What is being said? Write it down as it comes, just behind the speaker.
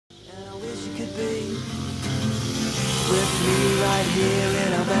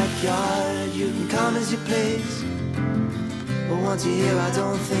as you please. But once you're here, I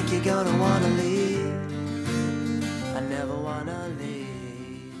don't think you're gonna wanna leave. I never wanna leave.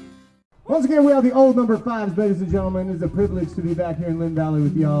 Once again, we are the old number 5s, ladies and gentlemen. It's a privilege to be back here in Linn Valley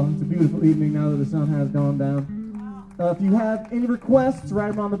with y'all. It's a beautiful evening now that the sun has gone down. If you have any requests,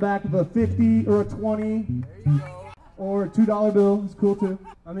 write them on the back of a 50 or a 20 or a $2 bill. It's cool too.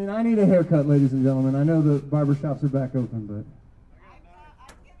 I mean, I need a haircut, ladies and gentlemen. I know the barber shops are back open, but...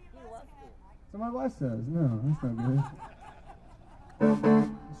 So my wife says, no, that's not good.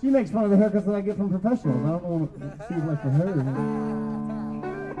 She makes fun of the haircuts that I get from professionals. I don't know what it seems like for her.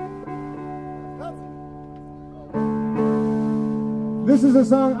 This is a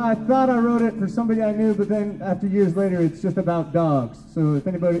song, I thought I wrote it for somebody I knew, but then after years later, it's just about dogs. So if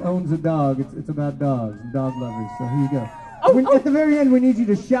anybody owns a dog, it's about dogs and dog lovers. So here you go. At the very end, we need you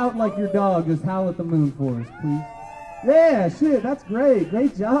to shout like your dog. Just howl at the moon for us, please. Yeah, shit, that's great.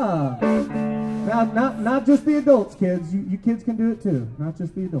 Great job. Now, not just the adults, kids. You kids can do it too. Not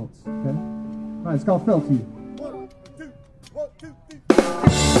just the adults, okay? All right, it's called Fell to You. 1, 2, 1, 2, 3.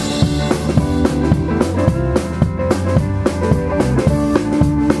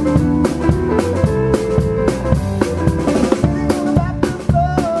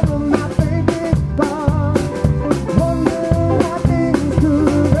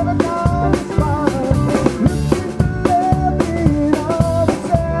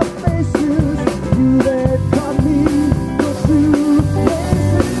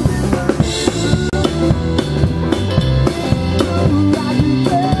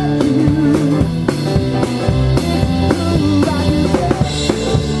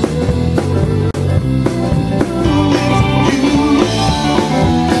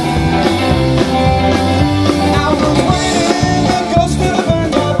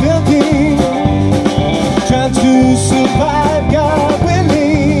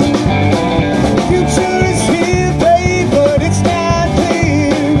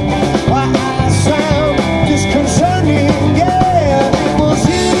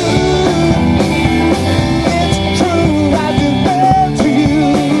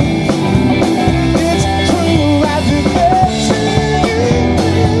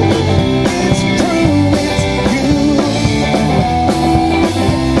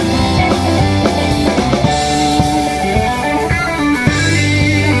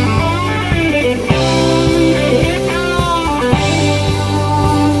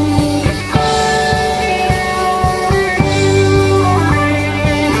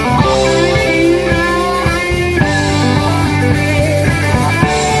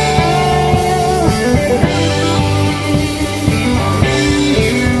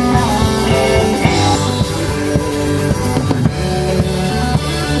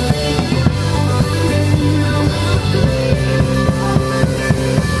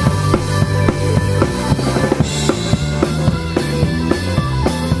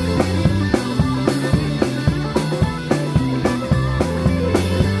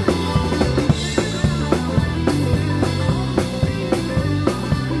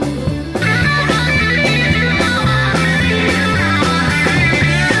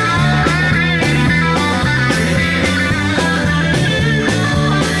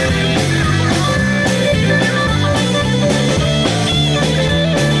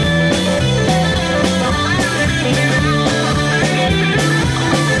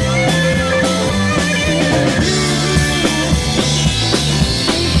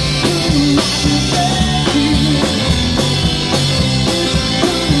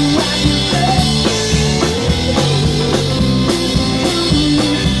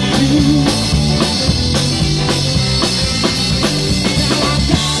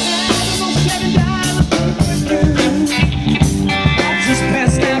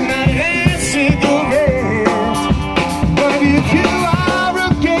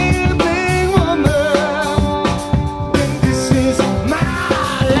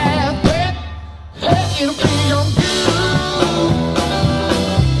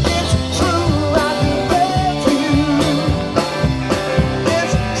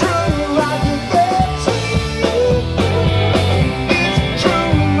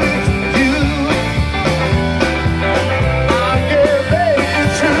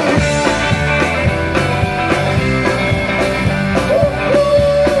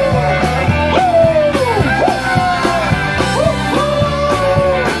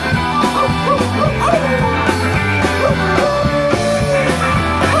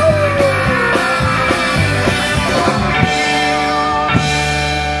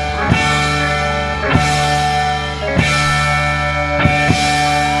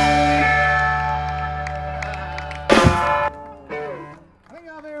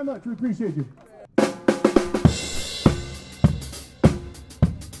 Much. We appreciate you.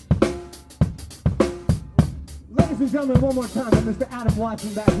 and gentlemen, one more time, and Mr. Adam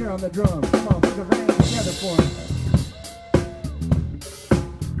Watson back here on the drums. Come on, put the band together for him.